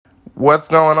What's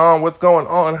going on? What's going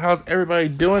on? How's everybody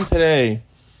doing today?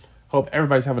 Hope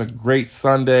everybody's having a great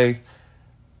Sunday.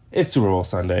 It's Super Bowl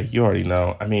Sunday. You already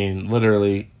know. I mean,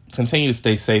 literally, continue to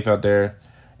stay safe out there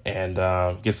and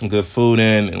get some good food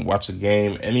in and watch the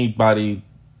game. Anybody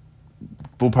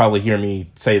will probably hear me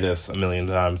say this a million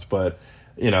times, but,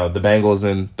 you know, the Bengals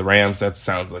and the Rams, that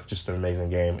sounds like just an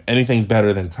amazing game. Anything's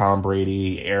better than Tom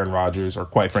Brady, Aaron Rodgers, or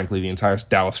quite frankly, the entire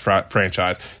Dallas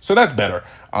franchise. So that's better.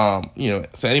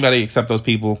 So anybody except those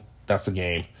people, that's a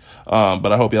game.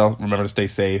 But I hope y'all remember to stay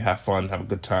safe, have fun, have a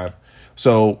good time.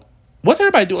 So what's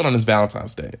everybody doing on this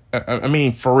Valentine's Day? I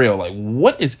mean, for real, like,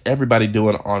 what is everybody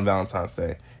doing on Valentine's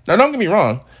Day? Now, don't get me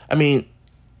wrong. I mean,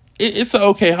 it's an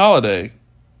okay holiday,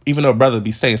 even though brother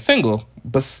be staying single.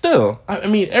 But still, I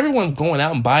mean, everyone's going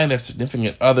out and buying their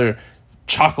significant other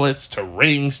chocolates to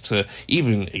rings to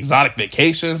even exotic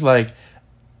vacations. Like,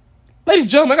 ladies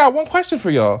and gentlemen, I got one question for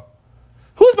y'all.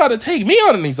 Who's about to take me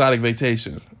on an exotic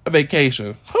vacation? A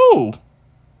vacation? Who?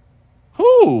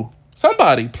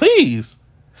 Somebody, please.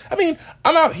 I mean,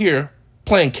 I'm out here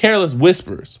playing Careless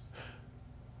Whispers,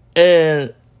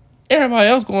 and everybody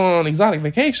else going on exotic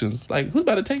vacations. Like, who's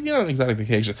about to take me on an exotic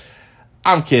vacation?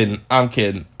 I'm kidding. All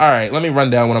right, let me run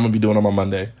down what I'm going to be doing on my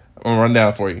Monday. I'm going to run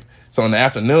down for you. So in the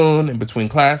afternoon, in between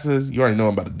classes, you already know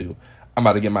what I'm about to do. I'm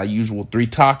about to get my usual 3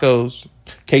 tacos,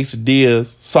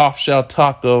 quesadillas, soft shell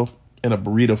taco, and a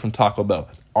burrito from Taco Bell.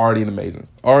 Already amazing.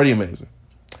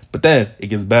 But then it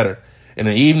gets better. In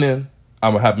the evening,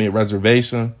 I'm going to have me a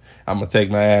reservation. I'm going to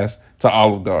take my ass to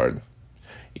Olive Garden.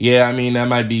 Yeah, I mean, that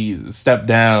might be a step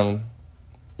down,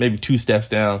 maybe 2 steps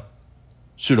down.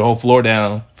 Shoot a whole floor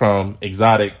down from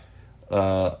exotic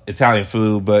Italian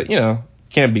food. But, you know,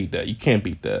 can't beat that. You can't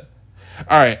beat that.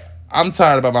 All right. I'm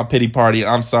tired about my pity party.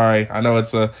 I'm sorry. I know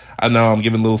I'm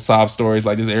giving little sob stories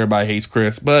like this. Everybody hates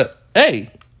Chris. But,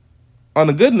 hey, on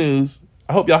the good news,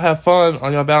 I hope y'all have fun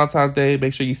on your Valentine's Day.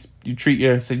 Make sure you treat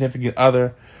your significant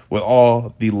other with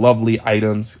all the lovely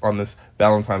items on this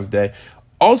Valentine's Day.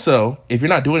 Also, if you're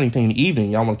not doing anything in the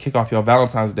evening, y'all want to kick off your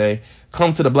Valentine's Day,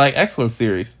 come to the Black Excellence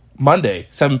Series. Monday,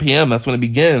 7 p.m., that's when it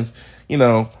begins. You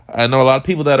know, I know a lot of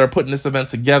people that are putting this event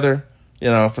together, you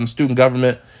know, from student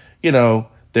government. You know,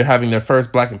 they're having their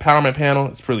first Black Empowerment panel.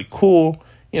 It's really cool.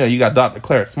 You know, you got Dr.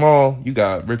 Claire Small, you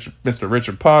got Mr.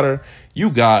 Richard Potter, you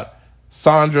got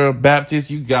Sandra Baptist,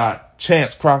 you got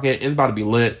Chance Crockett. It's about to be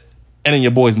lit. And then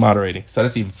your boy's moderating. So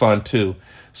that's even fun, too.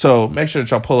 So make sure that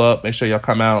y'all pull up. Make sure y'all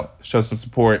come out, show some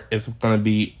support. It's going to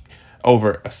be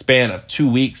over a span of 2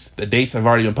 weeks. The dates have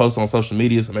already been posted on social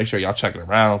media, so make sure y'all check it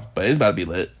around. But it's about to be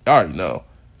lit. I already know.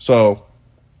 So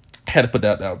I had to put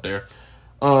that out there.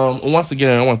 Once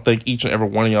again, I want to thank each and every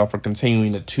one of y'all for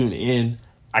continuing to tune in.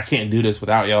 I can't do this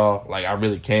without y'all. Like, I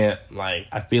really can't. Like,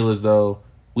 I feel as though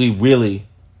we really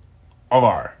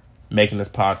are making this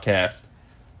podcast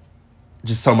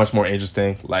just so much more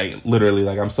interesting. Like, literally,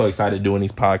 like, I'm so excited doing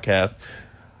these podcasts.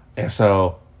 And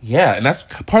so, yeah, and that's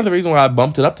part of the reason why I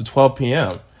bumped it up to 12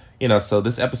 p.m. You know, so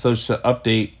this episode should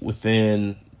update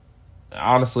within,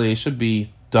 honestly, it should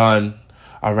be done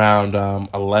around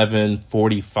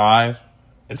 11:45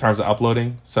 in terms of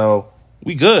uploading. So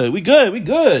we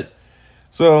good.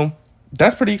 So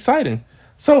that's pretty exciting.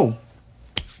 So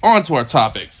on to our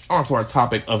topic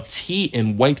of tea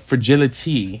and white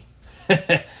fragility.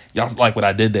 Y'all like what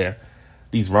I did there.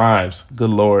 These rhymes,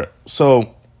 good Lord.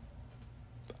 So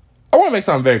I want to make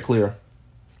something very clear.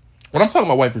 When I'm talking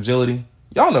about white fragility,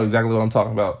 y'all know exactly what I'm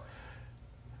talking about.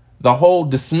 The whole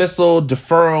dismissal,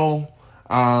 deferral,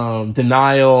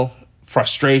 denial,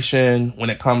 frustration when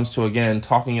it comes to, again,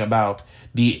 talking about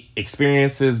the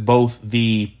experiences, both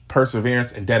the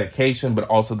perseverance and dedication, but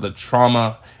also the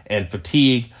trauma and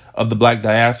fatigue of the Black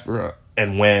diaspora.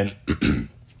 And when,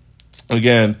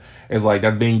 again, it's like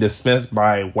that's being dismissed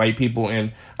by white people.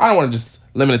 And I don't want to just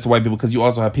limit it to white people, because you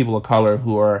also have people of color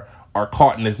who are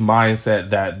caught in this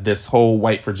mindset that this whole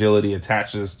white fragility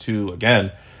attaches to,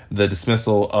 again, the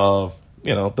dismissal of,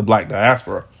 you know, the Black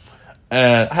diaspora.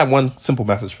 And I have one simple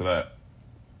message for that.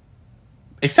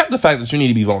 Accept the fact that you need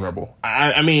to be vulnerable.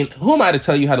 I mean, who am I to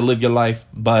tell you how to live your life?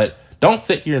 But don't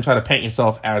sit here and try to paint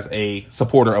yourself as a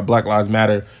supporter of Black Lives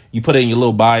Matter. You put it in your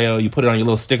little bio. You put it on your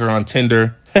little sticker on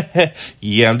Tinder.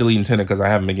 Yeah, I'm deleting Tinder because I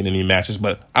haven't been getting any matches,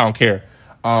 but I don't care.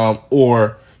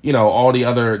 Or, you know, all the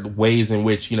other ways in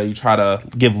which, you know, you try to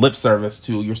give lip service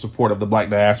to your support of the Black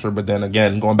diaspora. But then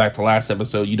again, going back to last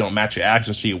episode, you don't match your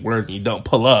actions to your words and you don't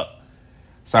pull up.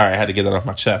 Sorry, I had to get that off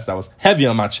my chest. That was heavy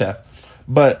on my chest.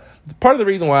 But part of the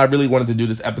reason why I really wanted to do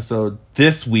this episode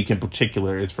this week in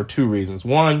particular is for 2 reasons.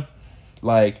 One,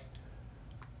 like,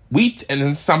 and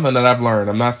it's something that I've learned.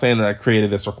 I'm not saying that I created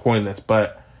this or coined this,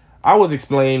 but I was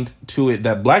explained to it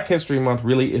that Black History Month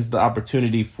really is the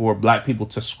opportunity for Black people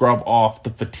to scrub off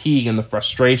the fatigue and the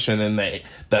frustration and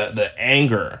the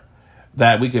anger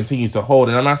that we continue to hold.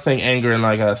 And I'm not saying anger in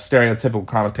like a stereotypical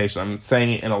connotation. I'm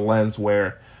saying it in a lens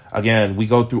where, again, we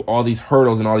go through all these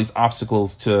hurdles and all these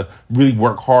obstacles to really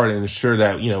work hard and ensure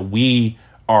that, we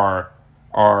are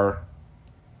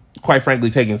quite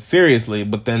frankly taken seriously.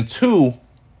 But then two,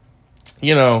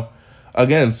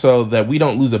 again, so that we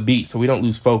don't lose a beat, so we don't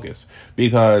lose focus.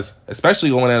 Because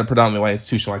especially going at a predominantly white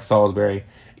institution like Salisbury,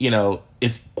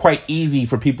 it's quite easy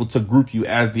for people to group you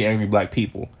as the angry Black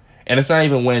people. And it's not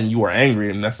even when you are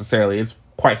angry necessarily. It's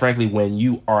quite frankly when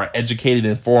you are educated,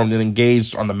 informed, and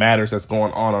engaged on the matters that's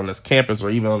going on this campus or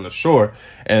even on the shore.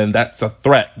 And that's a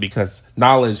threat, because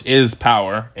knowledge is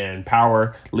power, and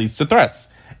power leads to threats.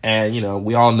 And,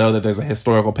 we all know that there's a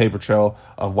historical paper trail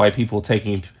of white people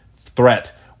taking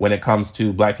threat when it comes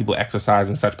to Black people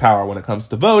exercising such power, when it comes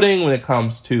to voting, when it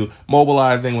comes to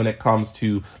mobilizing, when it comes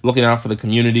to looking out for the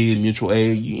community and mutual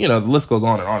aid. The list goes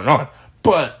on and on and on.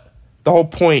 But the whole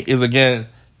point is, again,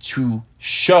 to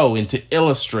show and to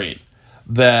illustrate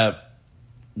that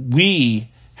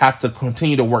we have to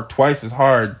continue to work twice as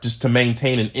hard just to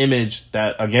maintain an image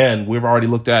that, again, we've already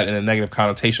looked at in a negative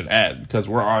connotation as, because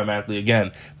we're automatically,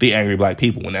 again, the angry Black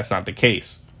people, when that's not the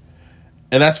case.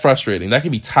 And that's frustrating. That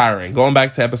can be tiring. Going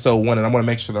back to episode 1, and I'm going to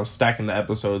make sure that I'm stacking the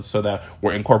episodes so that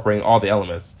we're incorporating all the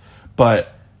elements.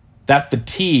 But that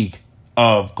fatigue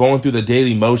of going through the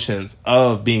daily motions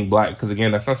of being Black, because,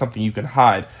 again, that's not something you can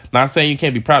hide. Not saying you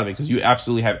can't be proud of it, because you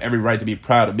absolutely have every right to be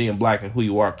proud of being Black and who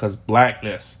you are, because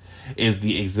Blackness is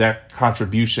the exact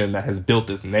contribution that has built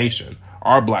this nation,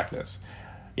 our Blackness,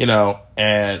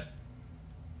 and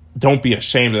don't be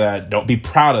ashamed of that. Don't be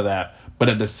proud of that. But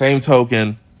at the same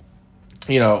token,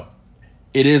 it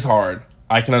is hard.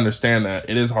 I can understand that.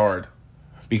 It is hard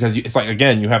because it's like,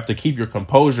 again, you have to keep your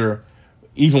composure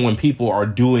even when people are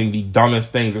doing the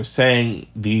dumbest things or saying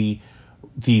the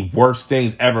worst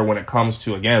things ever when it comes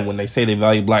to, again, when they say they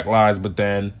value Black lives, but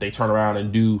then they turn around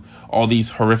and do all these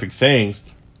horrific things.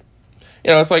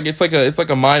 It's like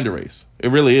a mind erase. It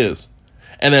really is.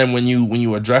 And then when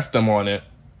you address them on it,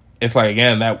 it's like,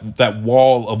 again, that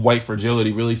wall of white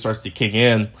fragility really starts to kick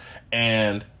in,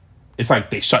 and it's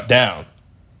like they shut down.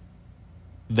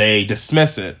 They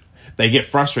dismiss it. They get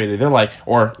frustrated. They're like,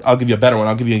 or I'll give you a better one.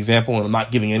 I'll give you an example, and I'm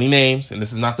not giving any names, and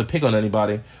this is not to pick on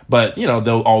anybody, but,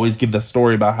 they'll always give the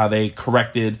story about how they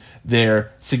corrected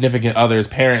their significant other's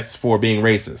parents for being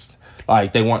racist.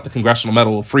 Like, they want the Congressional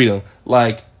Medal of Freedom.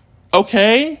 Like,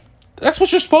 okay, that's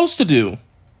what you're supposed to do.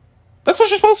 That's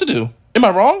what you're supposed to do. Am I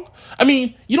wrong? I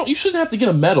mean, you shouldn't have to get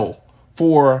a medal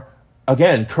for,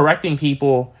 again, correcting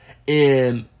people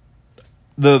in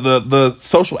the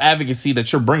social advocacy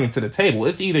that you're bringing to the table.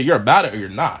 It's either you're about it or you're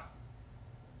not.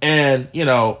 And,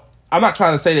 I'm not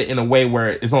trying to say that in a way where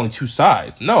it's only two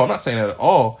sides. No, I'm not saying that at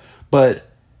all. But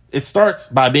it starts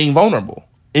by being vulnerable.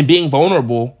 And being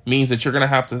vulnerable means that you're gonna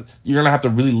have to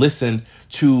really listen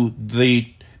to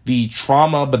the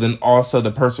trauma, but then also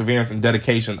the perseverance and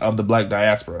dedication of the Black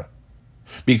diaspora.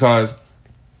 Because,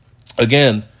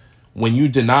 again, when you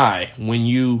deny, when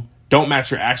you don't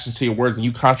match your actions to your words, and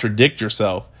you contradict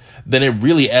yourself, then it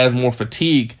really adds more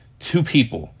fatigue to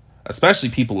people, especially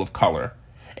people of color.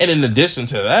 And in addition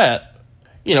to that,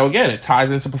 again, it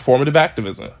ties into performative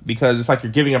activism, because it's like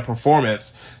you're giving a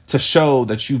performance to show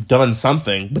that you've done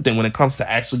something. But then when it comes to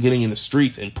actually getting in the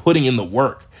streets and putting in the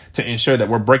work to ensure that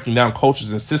we're breaking down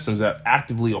cultures and systems that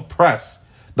actively oppress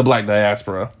the Black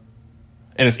diaspora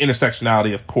and its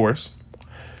intersectionality, of course,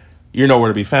 you're nowhere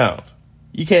to be found.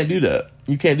 You can't do that.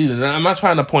 You can't do that. And I'm not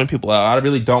trying to point people out. I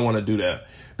really don't want to do that,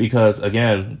 because,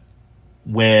 again,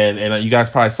 and you guys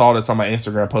probably saw this on my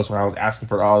Instagram post when I was asking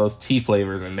for all those tea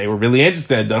flavors, and they were really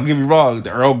interested. Don't get me wrong.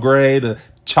 The Earl Grey, the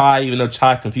chai, even though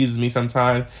chai confuses me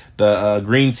sometimes, the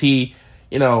green tea,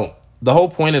 the whole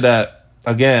point of that,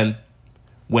 again,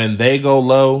 when they go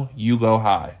low, you go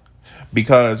high.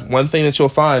 Because one thing that you'll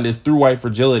find is through white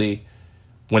fragility,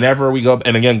 whenever we go,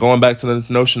 and again, going back to the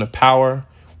notion of power,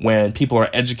 when people are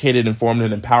educated, informed,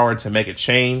 and empowered to make a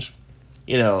change,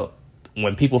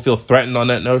 when people feel threatened on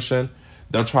that notion,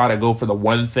 they'll try to go for the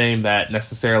one thing that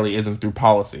necessarily isn't through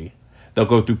policy. They'll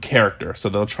go through character. So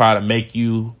they'll try to make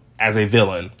you as a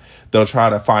villain. They'll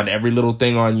try to find every little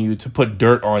thing on you to put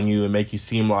dirt on you and make you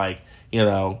seem like,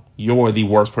 you're the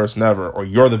worst person ever, or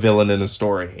you're the villain in the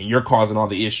story, and you're causing all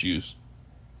the issues.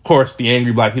 Of course, the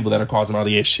angry Black people that are causing all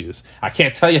the issues. I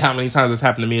can't tell you how many times this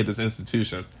happened to me at this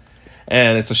institution.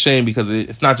 And it's a shame, because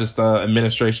it's not just the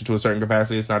administration to a certain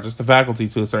capacity. It's not just the faculty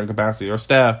to a certain capacity or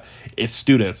staff. It's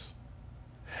students.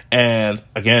 And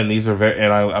again, these are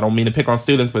and I don't mean to pick on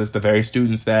students, but it's the very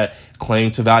students that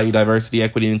claim to value diversity,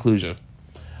 equity, and inclusion.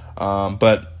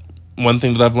 But one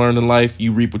thing that I've learned in life,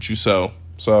 you reap what you sow.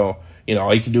 So,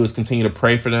 all you can do is continue to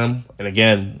pray for them. And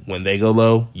again, when they go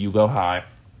low, you go high.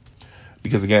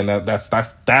 Because again, that's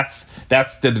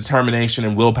the determination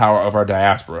and willpower of our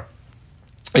diaspora.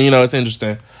 And it's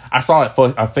interesting. I saw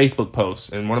a Facebook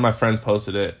post, and one of my friends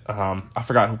posted it. I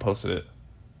forgot who posted it.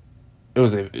 It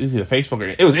was either Facebook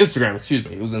or it was Instagram. Excuse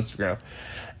me, it was Instagram.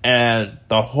 And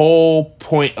the whole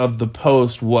point of the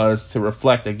post was to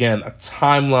reflect again a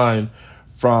timeline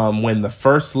from when the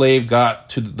first slave got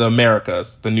to the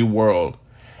Americas, the New World,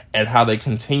 and how they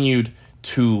continued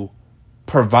to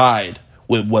provide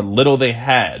with what little they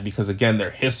had, because again,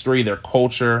 their history, their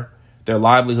culture, their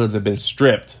livelihoods have been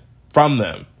stripped from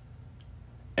them.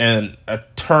 And a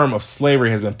term of slavery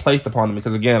has been placed upon them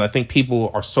because, again, I think people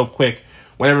are so quick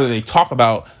whenever they talk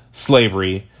about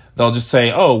slavery, they'll just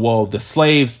say, oh, well, the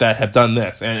slaves that have done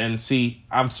this. And see,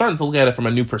 I'm starting to look at it from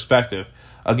a new perspective.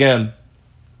 Again,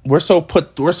 we're so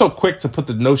quick to put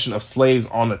the notion of slaves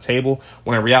on the table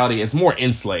when in reality it's more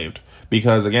enslaved,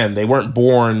 because again, they weren't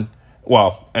born,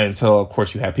 well, until of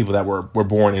course you had people that were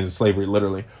born into slavery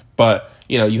literally, but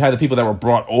you had the people that were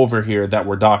brought over here that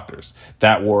were doctors,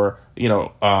 that were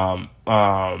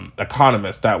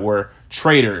economists, that were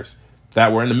traders,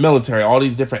 that were in the military, all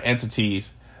these different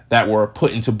entities that were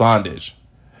put into bondage.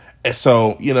 And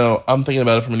so I'm thinking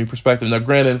about it from a new perspective. Now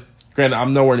granted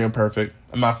I'm nowhere near perfect,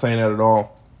 I'm not saying that at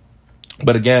all.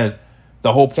 But again,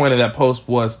 the whole point of that post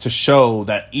was to show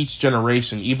that each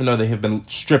generation, even though they have been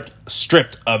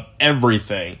stripped of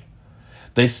everything,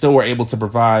 they still were able to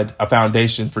provide a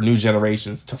foundation for new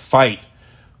generations to fight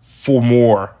for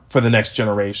more for the next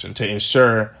generation, to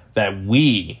ensure that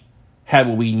we have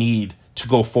what we need to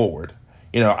go forward.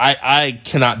 I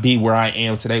cannot be where I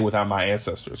am today without my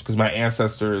ancestors, because my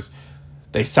ancestors,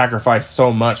 they sacrificed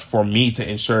so much for me to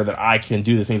ensure that I can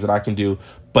do the things that I can do,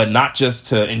 but not just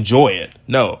to enjoy it.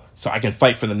 No, so I can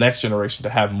fight for the next generation to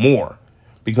have more.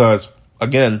 Because,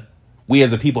 again, we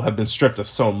as a people have been stripped of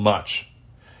so much.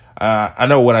 I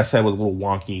know what I said was a little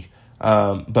wonky,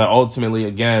 but ultimately,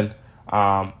 again,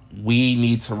 we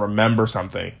need to remember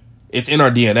something. It's in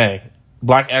our DNA.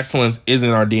 Black excellence is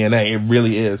in our DNA. It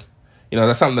really is.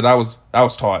 That's something that I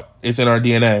was taught. It's in our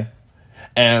DNA.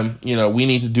 And, we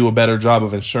need to do a better job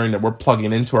of ensuring that we're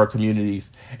plugging into our communities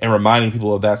and reminding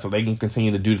people of that so they can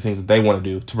continue to do the things that they want to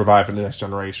do to provide for the next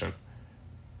generation.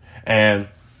 And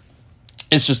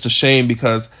it's just a shame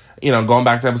because, going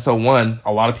back to episode 1,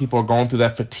 a lot of people are going through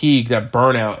that fatigue, that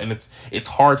burnout, and it's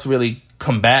hard to really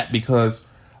combat because,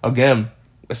 again,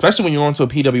 especially when you're going to a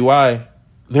PWI,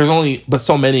 there's only but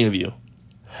so many of you.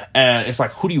 And it's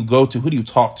like, who do you go to? Who do you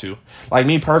talk to? Like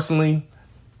me personally,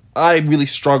 I really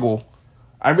struggle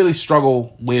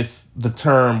with the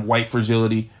term white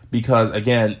fragility because,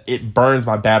 again, it burns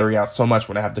my battery out so much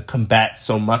when I have to combat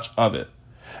so much of it.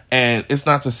 And it's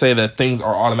not to say that things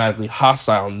are automatically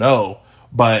hostile, no.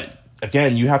 But,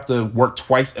 again, you have to work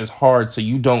twice as hard so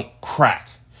you don't crack,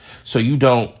 so you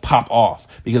don't pop off.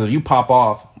 Because if you pop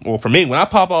off, well, for me, when I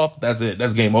pop off, that's it.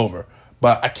 That's game over.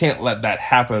 But I can't let that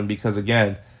happen because,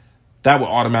 again, that would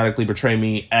automatically portray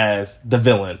me as the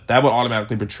villain. That would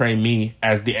automatically portray me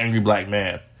as the angry black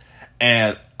man.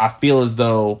 And I feel as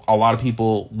though a lot of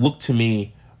people look to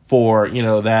me for,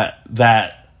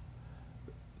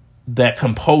 that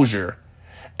composure.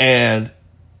 And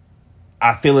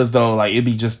I feel as though like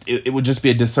it would just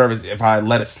be a disservice if I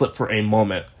let it slip for a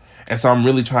moment. And so I'm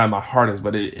really trying my hardest,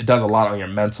 but it does a lot on your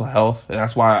mental health. And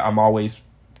that's why I'm always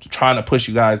trying to push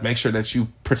you guys, make sure that you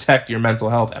protect your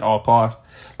mental health at all costs.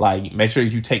 Like, make sure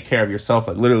that you take care of yourself.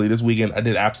 Like, literally this weekend, I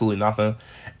did absolutely nothing.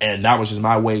 And that was just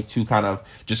my way to kind of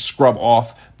just scrub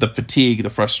off the fatigue, the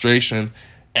frustration,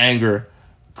 anger.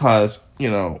 Because,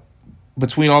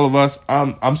 between all of us,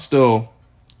 I'm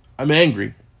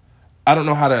angry. I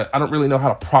don't really know how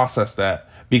to process that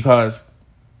because,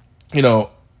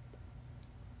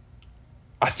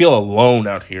 I feel alone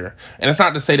out here. And it's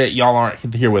not to say that y'all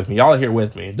aren't here with me. Y'all are here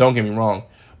with me. Don't get me wrong.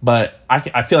 But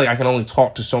I feel like I can only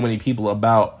talk to so many people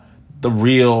about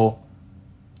my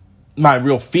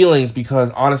real feelings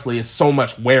because, honestly, it's so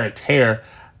much wear and tear.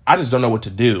 I just don't know what to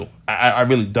do. I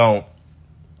really don't.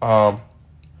 It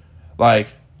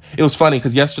was funny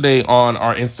because yesterday on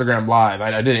our Instagram Live,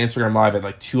 I did an Instagram Live at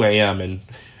like 2 a.m. and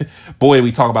boy,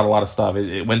 we talk about a lot of stuff.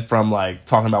 It went from like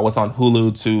talking about what's on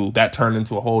Hulu to that turned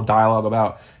into a whole dialogue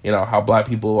about, how black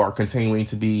people are continuing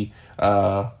to be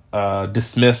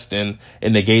dismissed and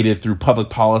negated through public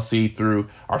policy, through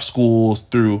our schools,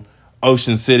 through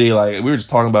Ocean City. Like, we were just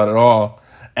talking about it all.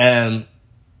 And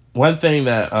one thing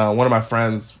that one of my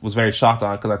friends was very shocked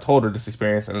on, because I told her this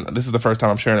experience, and this is the first time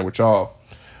I'm sharing it with y'all,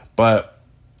 but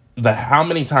how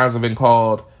many times I've been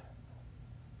called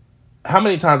a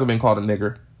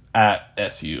nigger at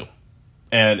SU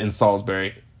and in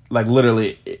Salisbury. Like,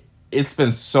 literally, it's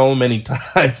been so many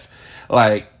times.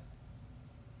 Like,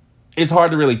 it's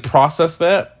hard to really process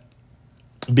that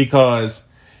because,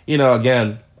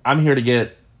 again, I'm here to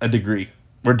get a degree,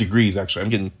 or degrees, actually. I'm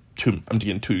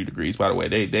getting 2 degrees, by the way.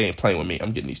 They ain't playing with me.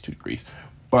 I'm getting these 2 degrees.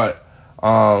 But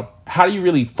how do you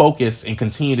really focus and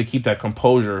continue to keep that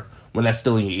composure when that's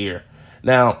still in your ear?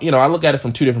 Now, I look at it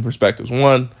from 2 different perspectives.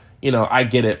 One, I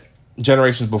get it.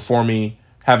 Generations before me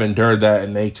have endured that,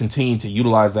 and they continue to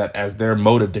utilize that as their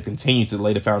motive to continue to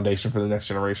lay the foundation for the next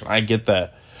generation. I get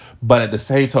that. But at the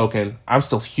same token, I'm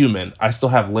still human. I still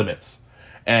have limits.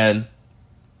 And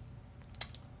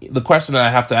the question that I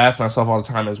have to ask myself all the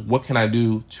time is, what can I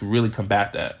do to really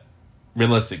combat that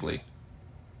realistically?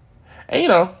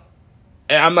 And,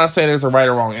 I'm not saying there's a right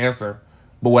or wrong answer,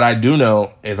 but what I do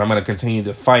know is I'm going to continue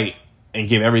to fight and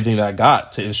give everything that I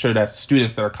got to ensure that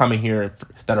students that are coming here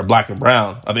that are black and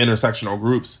brown of intersectional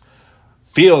groups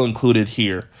feel included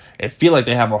here and feel like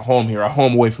they have a home here, a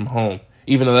home away from home,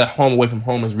 even though that home away from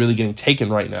home is really getting taken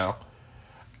right now.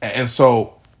 And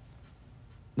so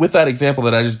with that example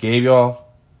that I just gave y'all,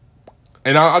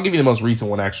 and I'll give you the most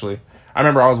recent one, actually. I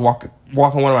remember I was walking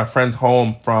one of my friends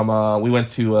home from, we went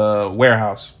to a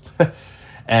warehouse. And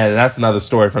that's another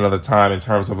story for another time in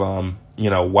terms of,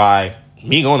 why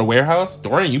me going to warehouse,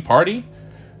 Dorien, you party?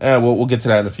 We'll get to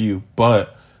that in a few.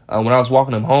 But when I was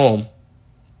walking him home,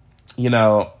 it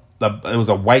was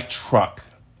a white truck.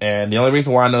 And the only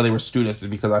reason why I know they were students is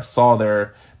because I saw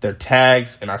their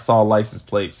tags and I saw a license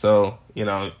plate. So,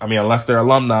 unless they're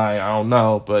alumni, I don't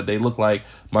know. But they look like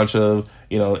a bunch of,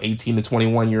 18 to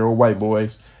 21-year-old white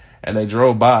boys. And they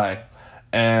drove by.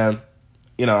 And,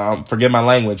 forget my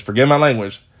language.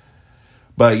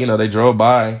 But, they drove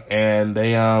by and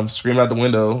they screamed out the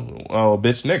window, "Oh,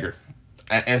 bitch, nigger."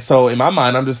 And so in my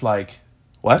mind, I'm just like,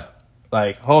 what?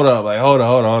 Like, hold up.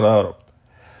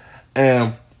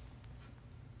 And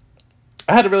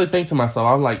I had to really think to myself,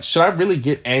 I'm like, should I really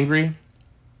get angry?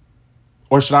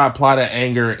 Or should I apply that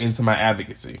anger into my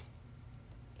advocacy?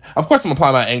 Of course, I'm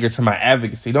applying my anger to my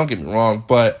advocacy. Don't get me wrong.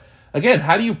 But again,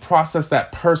 how do you process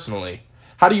that personally?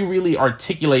 How do you really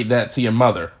articulate that to your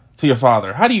mother, to your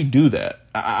father? How do you do that?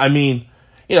 I mean,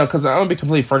 because I'm going to be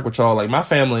completely frank with y'all. Like, my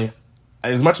family,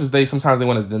 as much as sometimes they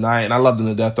want to deny it, and I love them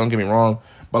to death, don't get me wrong.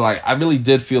 But, like, I really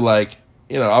did feel like,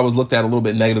 I was looked at a little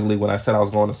bit negatively when I said I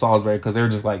was going to Salisbury because they were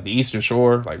just like, the Eastern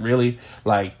Shore, like, really?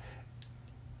 Like,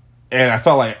 and I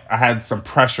felt like I had some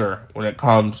pressure when it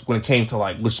came to,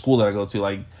 like, which school that I go to.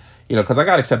 Like, because I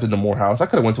got accepted to Morehouse. I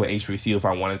could have went to an HBCU if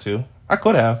I wanted to. I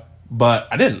could have, but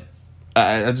I didn't.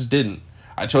 I just didn't.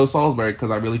 I chose Salisbury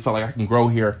because I really felt like I can grow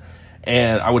here.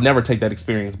 And I would never take that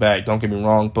experience back. Don't get me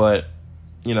wrong. But,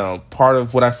 part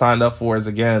of what I signed up for is,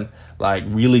 again, like,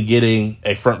 really getting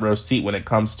a front row seat when it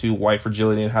comes to white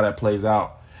fragility and how that plays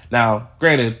out. Now,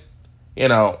 granted,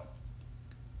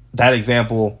 that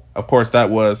example, of course, that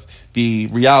was the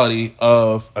reality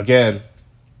of, again,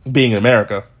 being in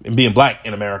America and being black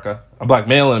in America, a black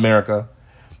male in America.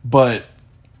 But,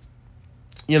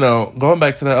 going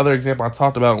back to that other example I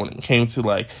talked about when it came to,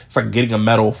 like, it's like getting a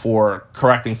medal for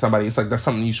correcting somebody. It's like that's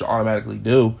something you should automatically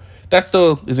do. That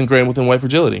still is ingrained within white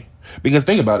fragility. Because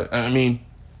think about it. I mean,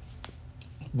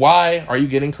 why are you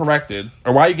getting corrected?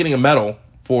 Or why are you getting a medal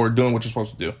for doing what you're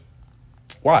supposed to do?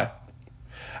 Why?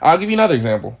 I'll give you another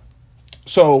example.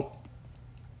 So,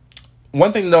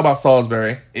 one thing to know about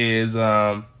Salisbury is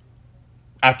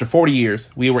after 40 years,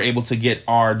 we were able to get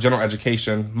our general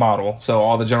education model, so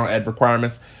all the general ed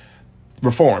requirements,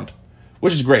 reformed,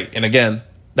 which is great. And again,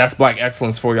 that's black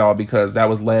excellence for y'all because that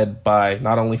was led by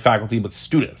not only faculty, but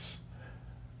students.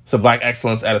 So black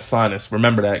excellence at its finest.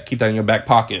 Remember that. Keep that in your back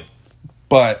pocket.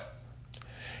 But,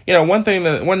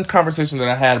 one conversation that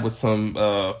I had with some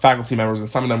faculty members, and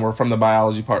some of them were from the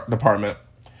biology department,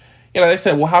 they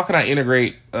said, well, how can I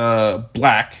integrate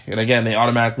black? And again, they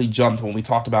automatically jumped when we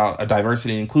talked about a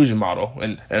diversity and inclusion model.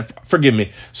 And forgive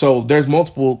me. So there's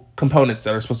multiple components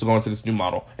that are supposed to go into this new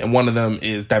model. And one of them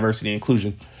is diversity and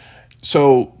inclusion.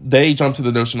 So they jumped to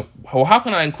the notion, well, how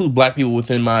can I include black people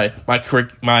within my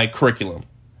curriculum?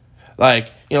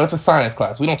 Like, it's a science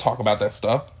class. We don't talk about that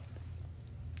stuff.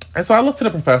 And so I looked to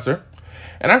the professor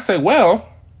and I said, well,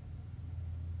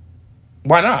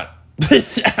 why not?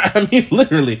 I mean,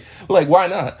 literally, like, why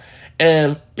not?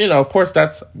 And, of course,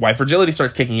 that's why fragility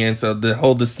starts kicking in. So the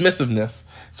whole dismissiveness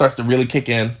starts to really kick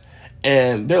in.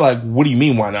 And they're like, what do you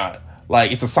mean, why not?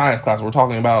 Like, it's a science class. We're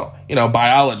talking about,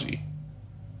 biology.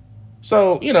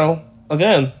 So,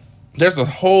 again, there's a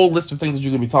whole list of things that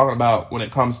you could be talking about when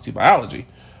it comes to biology.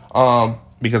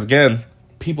 Because, again,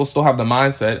 people still have the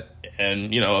mindset,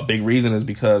 and, a big reason is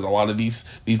because a lot of these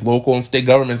local and state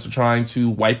governments are trying to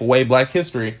wipe away Black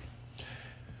history.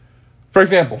 For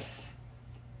example,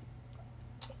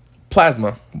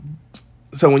 plasma.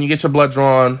 So when you get your blood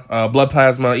drawn, blood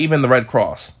plasma, even the Red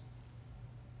Cross.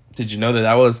 Did you know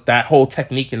that whole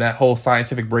technique and that whole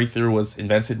scientific breakthrough was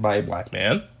invented by a Black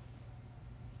man?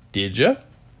 Did you?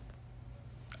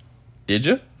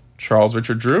 Charles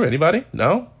Richard Drew? Anybody?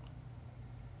 No?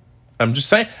 I'm just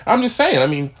saying. I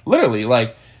mean, literally,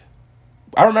 like,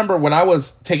 I remember when I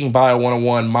was taking Bio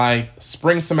 101, my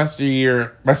spring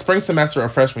semester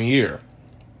of freshman year,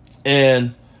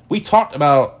 and we talked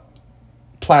about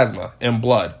plasma and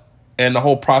blood and the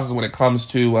whole process when it comes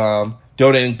to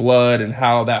donating blood and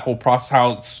how that whole process,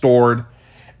 how it's stored.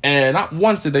 And not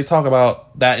once did they talk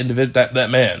about that individual, that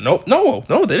man. No,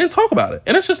 they didn't talk about it.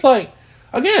 And it's just like,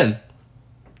 again,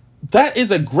 that is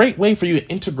a great way for you to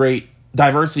integrate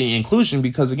diversity and inclusion,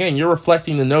 because, again, you're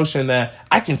reflecting the notion that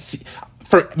I can see,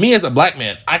 for me as a Black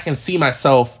man, I can see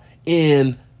myself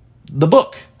in the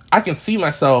book. I can see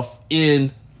myself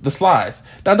in the slides.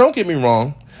 Now, don't get me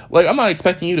wrong. Like, I'm not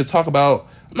expecting you to talk about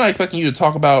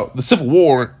the Civil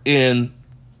War in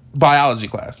biology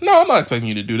class. No, I'm not expecting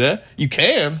you to do that. You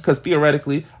can, because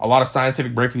theoretically, a lot of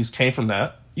scientific breakthroughs came from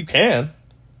that. You can.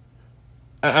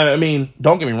 I mean,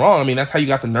 don't get me wrong. I mean, that's how you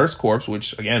got the Nurse Corps,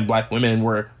 which, again, Black women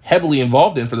were heavily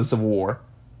involved in for the Civil War.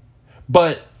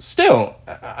 But still,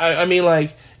 I mean,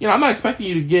 like, I'm not expecting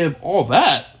you to give all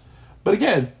that. But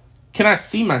again, can I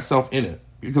see myself in it?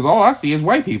 Because all I see is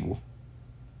white people.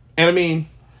 And I mean,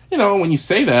 when you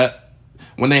say that,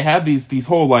 when they have these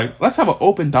whole, like, let's have an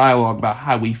open dialogue about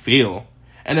how we feel.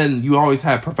 And then you always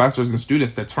have professors and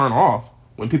students that turn off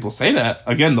when people say that.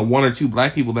 Again, the one or two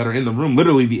Black people that are in the room,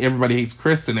 literally the Everybody Hates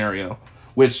Chris scenario,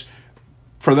 which,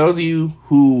 for those of you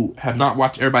who have not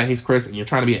watched Everybody Hates Chris and you're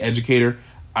trying to be an educator,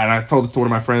 and I told this to one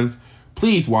of my friends,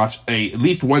 please watch at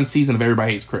least one season of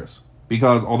Everybody Hates Chris.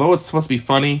 Because although it's supposed to be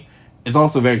funny, it's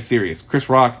also very serious. Chris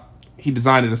Rock, he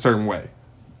designed it a certain way.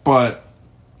 But,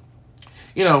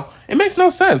 it makes no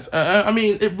sense. I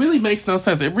mean, it really makes no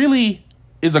sense. It really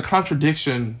is a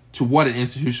contradiction to what an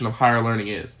institution of higher learning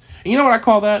is. And you know what I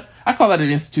call that? I call that an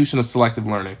institution of selective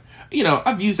learning.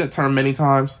 I've used that term many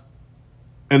times.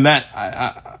 And that,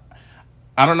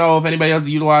 I don't know if anybody else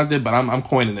utilized it, but I'm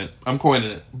coining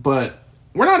it. But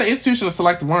we're not an institution of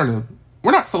selective learning.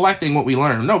 We're not selecting what we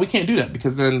learn. No, we can't do that,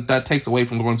 because then that takes away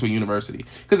from going to a university.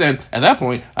 Because then, at that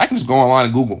point, I can just go online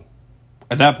and Google.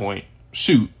 At that point,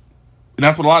 shoot. And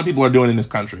that's what a lot of people are doing in this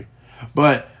country.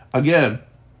 But, again,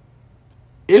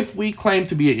 if we claim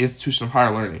to be an institution of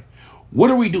higher learning,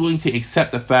 what are we doing to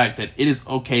accept the fact that it is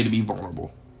okay to be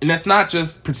vulnerable? And that's not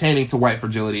just pertaining to white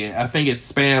fragility. I think it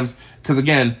spans, because,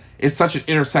 again, it's such an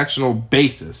intersectional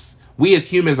basis. We as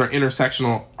humans are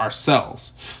intersectional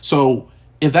ourselves. So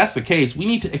if that's the case, we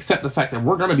need to accept the fact that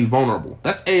we're going to be vulnerable.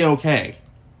 That's A-okay.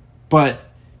 But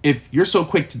if you're so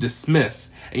quick to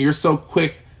dismiss and you're so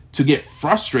quick to get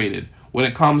frustrated when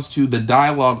it comes to the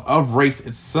dialogue of race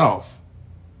itself,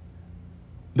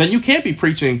 then you can't be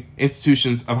preaching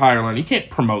institutions of higher learning. You can't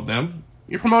promote them.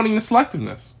 You're promoting the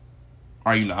selectiveness.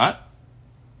 Are you not?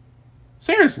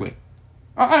 Seriously.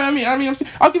 I'll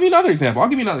give you another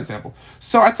example.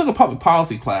 So I took a public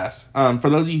policy class. For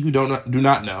those of you who do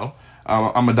not know,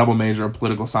 I'm a double major of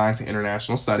political science and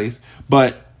international studies.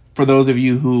 But for those of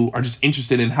you who are just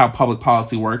interested in how public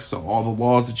policy works, so all the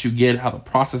laws that you get, how the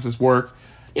processes work,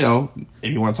 if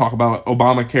you want to talk about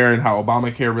Obamacare and how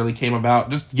Obamacare really came about,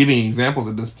 just giving examples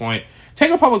at this point,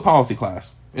 take a public policy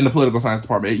class in the political science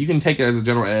department. You can take it as a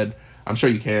general ed. I'm sure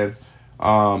you can.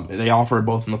 They offer it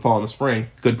both in the fall and the spring.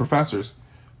 Good professors.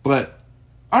 But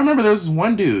I remember there was this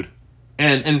one dude,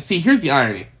 and see, here's the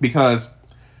irony, because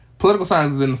political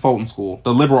science is in the Fulton School,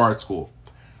 the liberal arts school.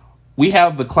 We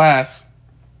have the class,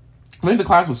 I think the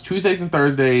class was Tuesdays and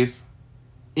Thursdays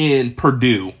in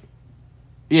Purdue.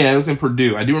 Yeah, it was in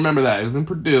Purdue. I do remember that. It was in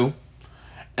Purdue.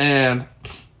 And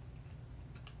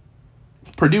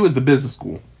Purdue is the business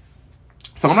school.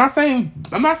 So I'm not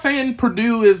saying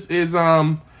Purdue is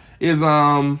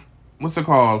what's it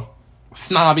called?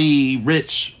 Snobby,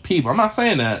 rich people. I'm not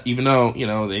saying that, even though,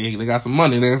 they got some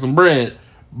money, they got some bread.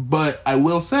 But I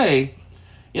will say,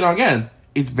 again,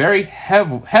 it's very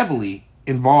heavily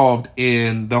involved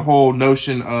in the whole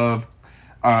notion of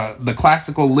the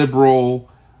classical liberal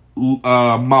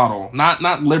model.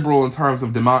 Not liberal in terms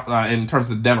of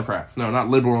the Democrats. No, not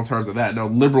liberal in terms of that. No,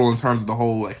 liberal in terms of the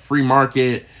whole free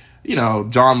market,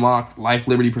 John Locke, life,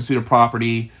 liberty, pursuit of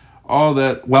property, all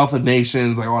that wealth of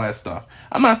nations, like all that stuff.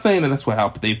 I'm not saying that that's how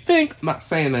they think. I'm not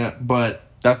saying that, but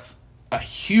that's a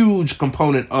huge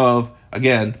component of,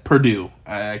 again, Purdue.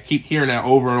 I keep hearing that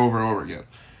over and over and over again.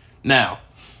 Now,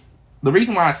 the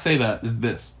reason why I say that is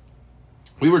this.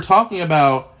 We were talking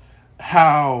about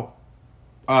how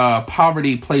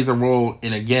poverty plays a role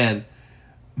in, again,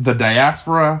 the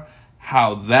diaspora,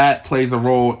 how that plays a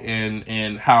role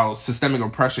in how systemic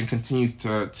oppression continues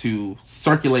to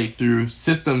circulate through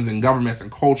systems and governments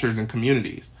and cultures and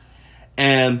communities.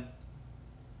 And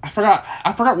I forgot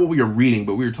what we were reading,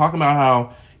 but we were talking about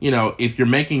how, if you're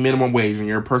making minimum wage and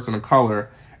you're a person of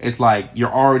color, it's like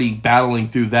you're already battling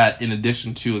through that, in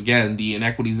addition to, again, the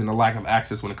inequities and the lack of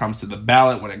access when it comes to the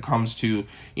ballot, when it comes to,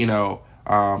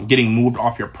 getting moved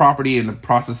off your property in the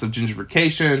process of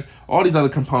gentrification, all these other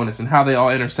components and how they all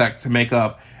intersect to make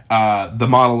up the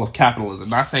model of capitalism.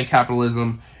 Not saying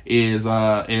capitalism is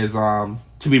to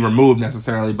be removed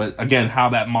necessarily, but again, how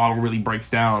that model really breaks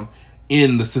down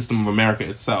in the system of America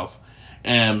itself.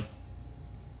 And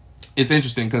it's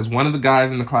interesting because one of the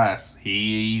guys in the class,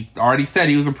 he already said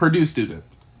he was a Purdue student.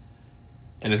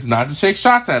 And it's not to shake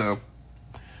shots at him,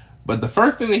 but the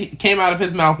first thing that came out of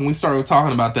his mouth when we started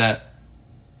talking about that,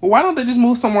 well, why don't they just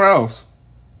move somewhere else?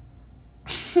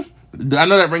 I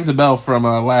know that rings a bell from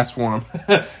last forum,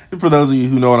 for those of you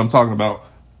who know what I'm talking about.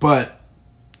 But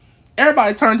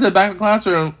everybody turned to the back of the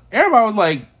classroom. Everybody was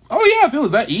like, oh yeah, if it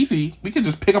was that easy, we could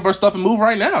just pick up our stuff and move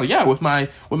right now. Yeah, with my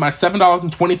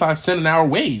 $7.25 an hour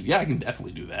wage. Yeah, I can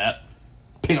definitely do that.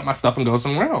 Pick up my stuff and go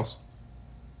somewhere else.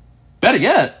 Better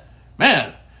yet,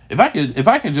 man, if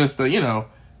I could just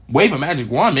wave a magic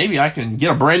wand, maybe I can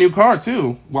get a brand new car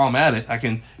too. While I'm at it, I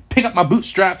can pick up my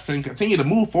bootstraps and continue to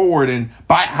move forward and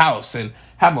buy a house and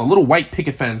have a little white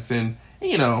picket fence and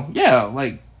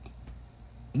like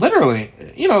literally,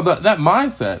 that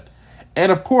mindset. And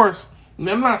of course,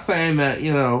 I'm not saying that,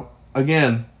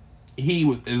 again, he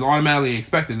is automatically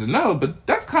expected to know, but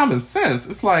that's common sense.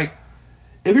 It's like,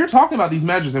 if you're talking about these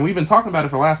measures, and we've been talking about it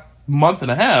for the last month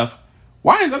and a half,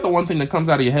 why is that the one thing that comes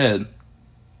out of your head?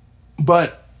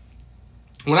 But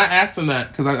when I asked him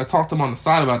that, because I talked to him on the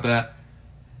side about that,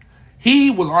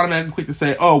 he was automatically quick to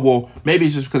say, oh, well, maybe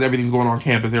it's just because everything's going on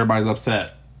campus, everybody's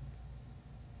upset.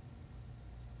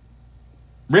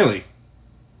 Really?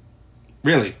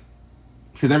 Really?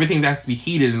 Because everything has to be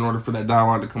heated in order for that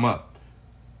dialogue to come up.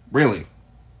 Really?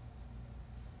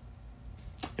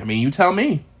 I mean, you tell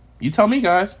me. You tell me,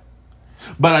 guys.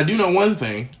 But I do know one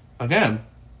thing. Again,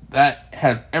 that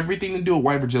has everything to do with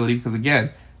white fragility. Because,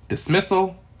 again,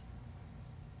 dismissal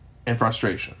and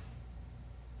frustration.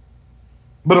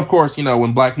 But, of course,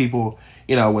 when black people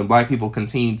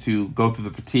continue to go through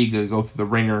the fatigue, go through the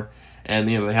ringer, and,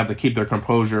 they have to keep their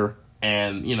composure,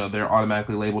 and, they're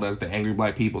automatically labeled as the angry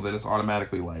black people, then it's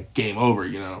automatically like game over,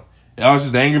 It was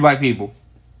just the angry black people.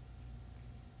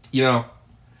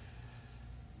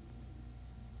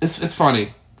 It's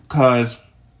funny because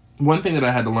one thing that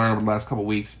I had to learn over the last couple of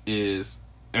weeks is,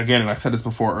 again, and I said this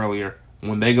before earlier,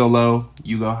 when they go low,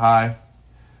 you go high.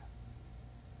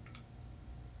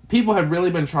 People have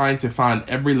really been trying to find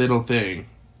every little thing,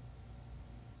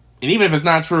 and even if it's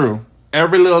not true,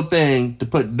 every little thing to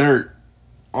put dirt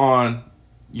on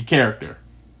your character.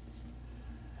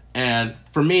 And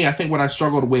for me, I think what I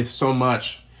struggled with so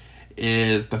much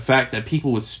is the fact that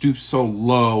people would stoop so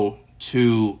low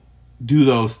to do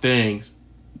those things.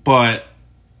 But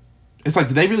it's like,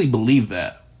 do they really believe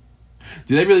that?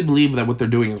 Do they really believe that what they're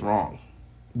doing is wrong?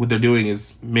 What they're doing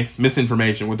is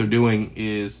misinformation. What they're doing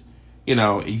is,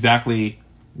 exactly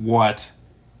what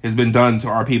has been done to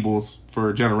our peoples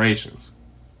for generations.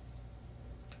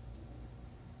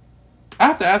 I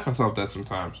have to ask myself that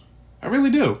sometimes. I really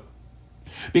do.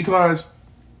 Because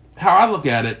how I look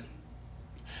at it,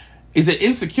 is it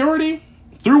insecurity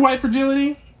through white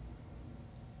fragility?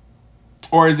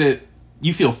 Or is it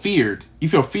you feel feared? You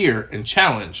feel fear and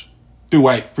challenge through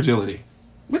white fragility?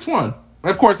 Which one?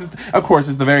 Of course,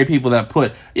 it's the very people that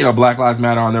put, Black Lives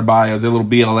Matter on their bios, their little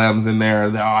BLMs in there.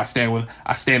 I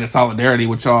stand in solidarity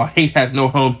with y'all. Hate has no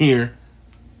home here.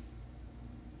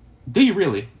 Do you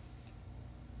really?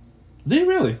 Do you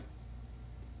really?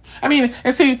 I mean,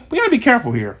 and see, we gotta be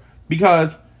careful here,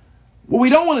 because what we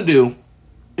don't want to do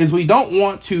is we don't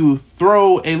want to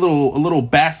throw a little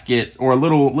basket or a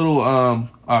little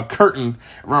curtain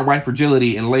around white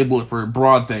fragility and label it for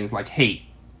broad things like hate.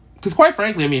 Because quite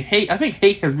frankly, I think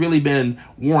hate has really been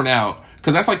worn out,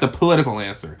 because that's like the political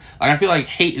answer. Like, I feel like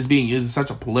hate is being used as such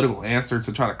a political answer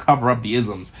to try to cover up the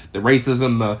isms, the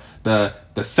racism, the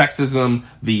sexism,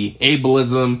 the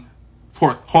ableism,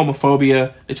 for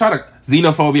homophobia. They try to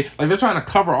xenophobia. Like, they're trying to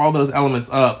cover all those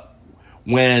elements up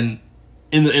when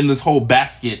in this whole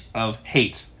basket of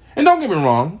hate. And don't get me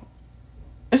wrong,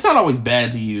 it's not always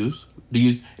bad to use,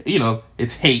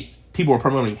 it's hate. People are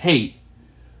promoting hate.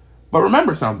 But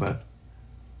remember something.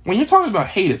 When you're talking about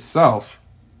hate itself,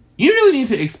 you really need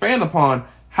to expand upon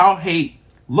how hate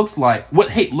looks like, from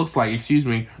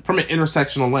an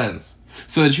intersectional lens,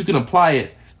 so that you can apply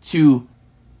it to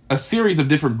a series of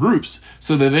different groups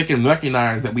so that they can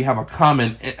recognize that we have a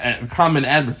common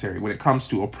adversary when it comes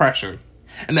to oppression.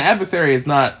 And the adversary is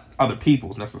not other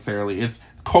peoples necessarily. It's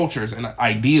cultures and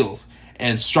ideals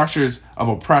and structures of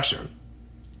oppression.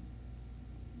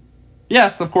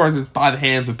 Yes, of course, it's by the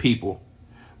hands of people.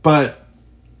 But,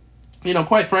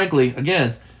 quite frankly,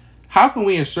 again, how can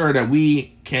we ensure that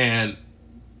we can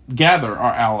gather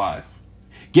our allies,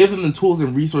 give them the tools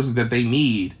and resources that they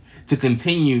need to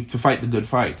continue to fight the good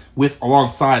fight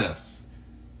alongside us?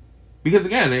 Because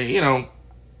again,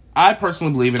 I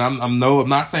personally believe, and I'm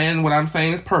not saying what I'm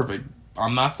saying is perfect.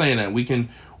 I'm not saying that we can,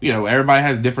 everybody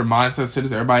has different mindsets to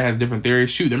this. Everybody has different theories.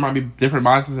 Shoot, there might be different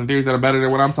mindsets and theories that are better than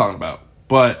what I'm talking about.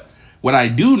 But what I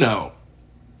do know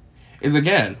is,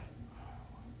 again,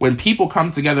 when people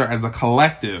come together as a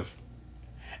collective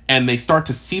and they start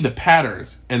to see the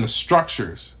patterns and the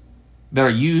structures that are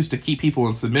used to keep people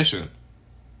in submission,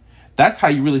 that's how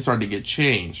you really start to get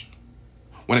change.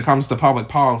 When it comes to public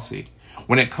policy,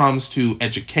 when it comes to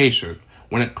education,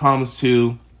 when it comes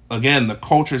to, again, the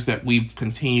cultures that we've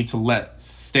continued to let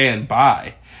stand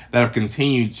by, that have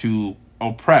continued to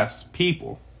oppress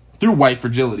people through white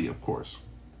fragility, of course.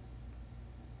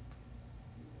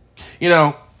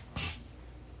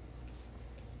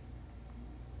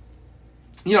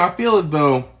 I feel as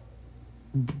though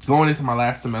going into my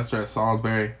last semester at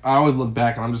Salisbury, I always look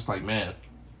back and I'm just like, man,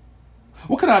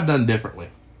 what could I have done differently?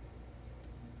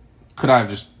 Could I have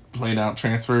just plain out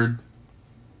transferred?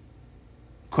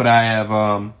 Could I have,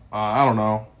 I don't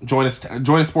know, joined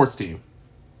a sports team?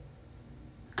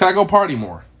 Could I go party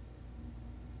more?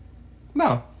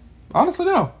 No. Honestly,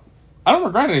 no. I don't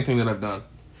regret anything that I've done.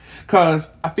 Because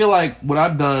I feel like what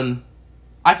I've done,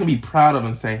 I can be proud of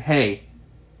and say, hey,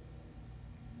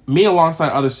 me alongside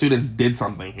other students did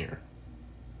something here.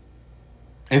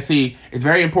 And see, it's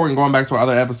very important, going back to our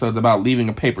other episodes, about leaving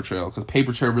a paper trail, because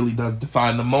paper trail really does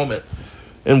define the moment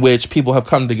in which people have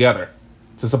come together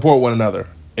to support one another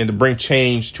and to bring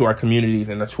change to our communities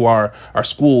and to our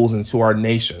schools and to our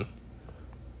nation.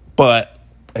 But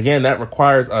again, that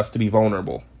requires us to be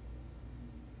vulnerable.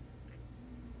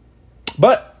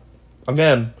 But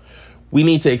again, we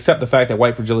need to accept the fact that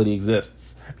white fragility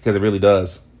exists, because it really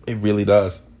does. It really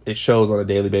does. It shows on a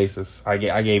daily basis. I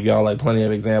gave y'all like plenty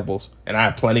of examples, and I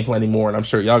have plenty more, and I'm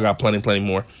sure y'all got plenty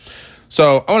more.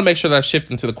 So I want to make sure that I shift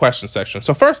into the question section.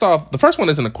 So first off, the first one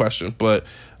isn't a question, but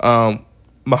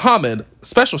Muhammad,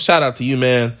 special shout out to you,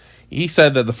 man. He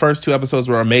said that the first 2 episodes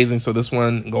were amazing, so this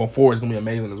one going forward is going to be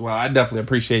amazing as well. I definitely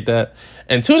appreciate that.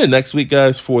 And tune in next week,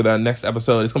 guys, for the next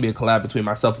episode. It's going to be a collab between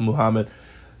myself and Muhammad.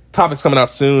 Topic's coming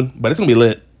out soon, but it's going to be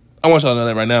lit. I want y'all to know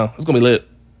that right now. It's going to be lit.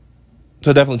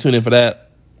 So definitely tune in for that.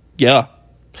 Yeah.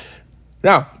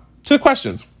 Now, to the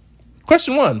questions.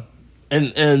 Question 1.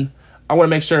 And I want to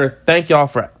make sure, thank y'all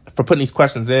for putting these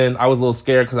questions in. I was a little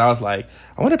scared because I was like,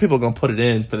 I wonder if people are going to put it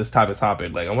in for this type of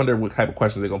topic. Like, I wonder what type of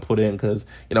questions they're going to put in, because,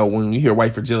 when you hear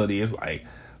white fragility, it's like,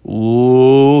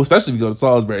 ooh, especially if you go to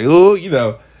Salisbury.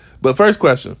 Ooh, But first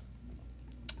question.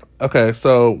 Okay,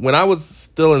 so when I was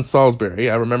still in Salisbury,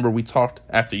 I remember we talked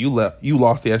after you left. You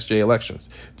lost the SJ elections.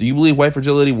 Do you believe white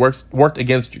fragility worked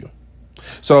against you?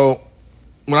 So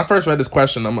when I first read this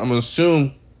question, I'm going to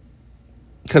assume,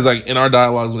 because like in our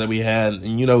dialogues that we had,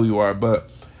 and you know who you are,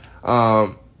 but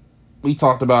we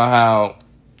talked about how,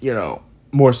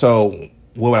 more so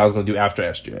what I was going to do after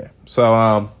SJ.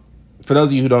 So for those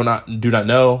of you who do not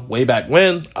know, way back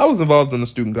when, I was involved in the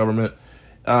student government.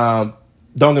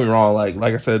 Don't get me wrong,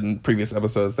 like I said in previous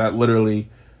episodes, that literally,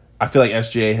 I feel like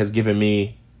SGA has given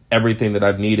me everything that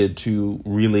I've needed to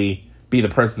really be the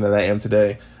person that I am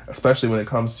today, especially when it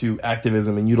comes to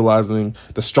activism and utilizing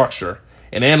the structure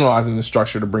and analyzing the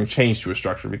structure to bring change to a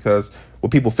structure. Because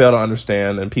what people fail to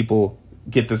understand, and people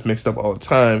get this mixed up all the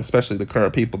time, especially the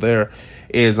current people there,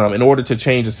 is in order to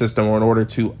change a system, or in order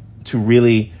to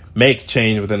really make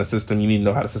change within a system, you need to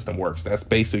know how the system works. That's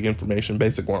basic information,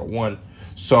 basic 101.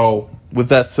 So with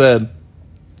that said,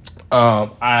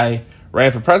 I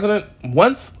ran for president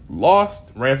once, lost,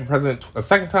 ran for president a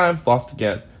second time, lost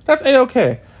again. That's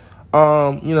A-okay.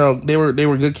 They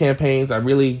were good campaigns. I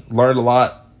really learned a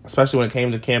lot, especially when it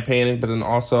came to campaigning. But then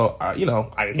also, I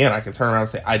can turn around and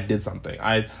say I did something.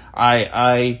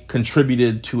 I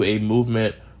contributed to a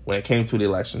movement when it came to the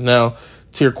elections. Now,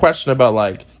 to your question about,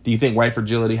 like, do you think white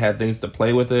fragility had things to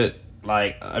play with it?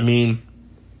 Like, I mean,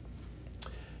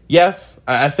 yes,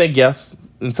 I think yes,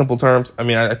 in simple terms. I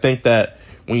mean, I think that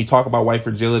when you talk about white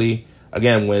fragility,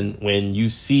 again, when you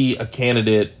see a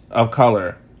candidate of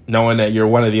color, knowing that you're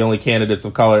one of the only candidates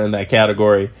of color in that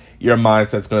category, your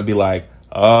mindset's going to be like,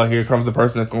 oh, here comes the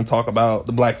person that's going to talk about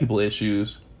the black people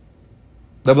issues.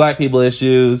 The black people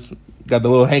issues. Got the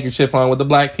little handkerchief on with the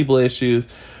black people issues.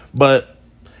 But,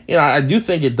 you know, I do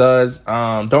think it does.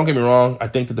 Don't get me wrong. I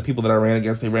think that the people that I ran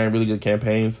against, they ran really good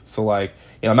campaigns. So, like,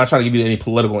 you know, I'm not trying to give you any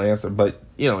political answer, but,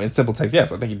 you know, in simple text,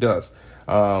 yes, I think it does.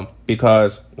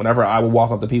 Because whenever I would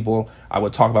walk up to people, I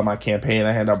would talk about my campaign.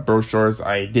 I hand out brochures.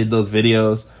 I did those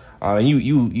videos. And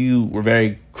you were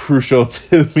very crucial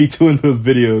to me doing those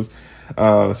videos,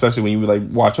 especially when you would like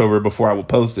watch over it before I would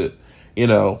post it. You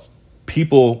know,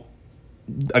 people,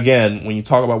 again, when you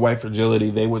talk about white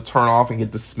fragility, they would turn off and get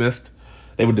dismissed.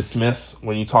 They would dismiss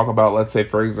when you talk about, let's say,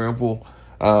 for example,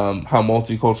 how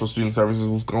multicultural student services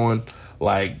was going.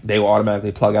 Like, they will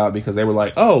automatically plug out because they were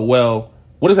like, oh, well,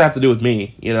 what does that have to do with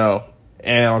me? You know,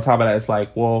 and on top of that, it's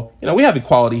like, well, you know, we have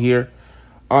equality here.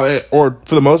 Or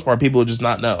for the most part, people would just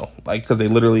not know, like, because they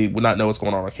literally would not know what's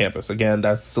going on campus. Again,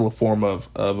 that's still a form of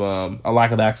a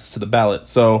lack of access to the ballot.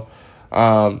 So,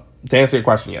 to answer your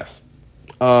question, yes.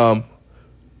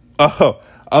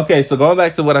 Okay. So going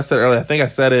back to what I said earlier, I think I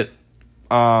said it.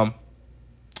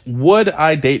 Would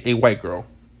I date a white girl?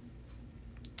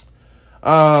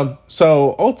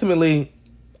 So ultimately,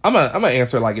 I'm gonna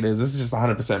answer it like it is. This is just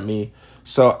 100% me.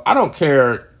 So I don't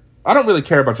care. I don't really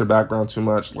care about your background too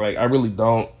much. Like, I really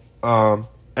don't. And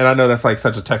I know that's like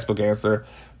such a textbook answer,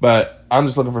 but I'm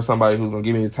just looking for somebody who's going to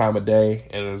give me the time of day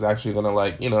and is actually going to,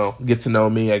 like, you know, get to know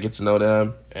me. I get to know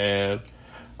them. And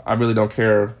I really don't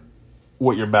care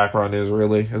what your background is,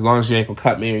 really. As long as you ain't going to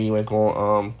cut me or you ain't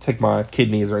going to take my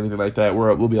kidneys or anything like that,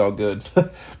 we'll be all good.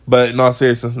 But in all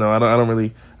seriousness, no, I don't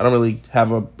really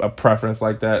have a preference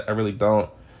like that. I really don't.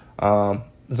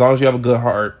 As long as you have a good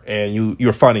heart and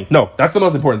you're funny. No, that's the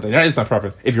most important thing. That is my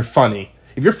preference. If you're funny,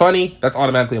 that's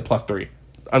automatically a +3.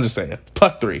 I'm just saying,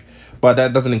 +3. But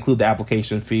that doesn't include the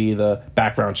application fee, the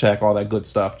background check, all that good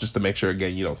stuff, just to make sure,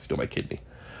 again, you don't steal my kidney.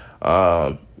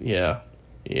 Yeah,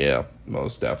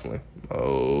 most definitely.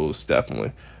 But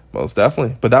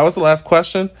that was the last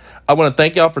question. I want to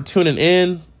thank y'all for tuning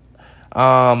in.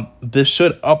 This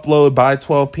should upload by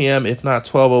 12 p.m. if not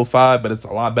 12:05, but it's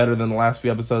a lot better than the last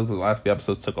few episodes because the last few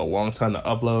episodes took a long time to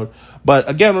upload. But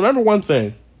again, remember one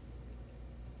thing.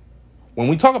 When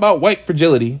we talk about white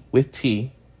fragility with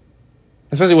T,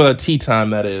 especially with a tea time,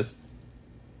 that is,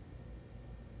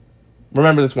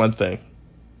 remember this one thing.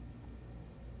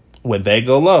 When they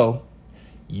go low,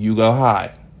 you go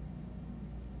high.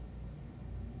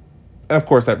 And of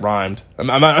course, that rhymed. I'm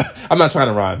not trying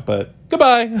to rhyme, but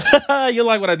goodbye. You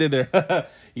like what I did there?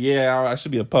 Yeah, I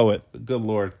should be a poet. Good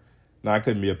Lord. No, I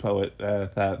couldn't be a poet.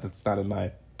 That's not in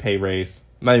my pay raise.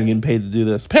 I'm not even getting paid to do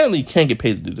this. Apparently, you can't get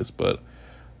paid to do this, but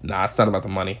nah, it's not about the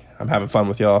money. I'm having fun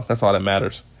with y'all. That's all that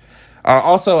matters.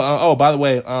 Also, by the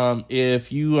way,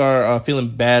 if you are feeling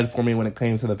bad for me when it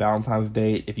comes to the Valentine's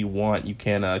date, if you want, you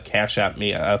can cash app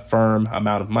me a firm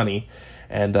amount of money.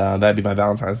 And that'd be my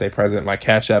Valentine's Day present. My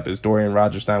Cash App is Dorien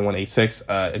Rogers 9186.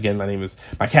 Again,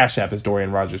 my Cash App is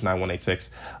Dorien Rogers 9186.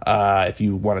 If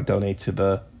you want to donate to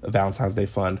the Valentine's Day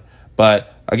fund.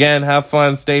 But again, have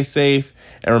fun, stay safe,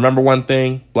 and remember one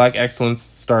thing: Black excellence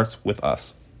starts with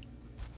us.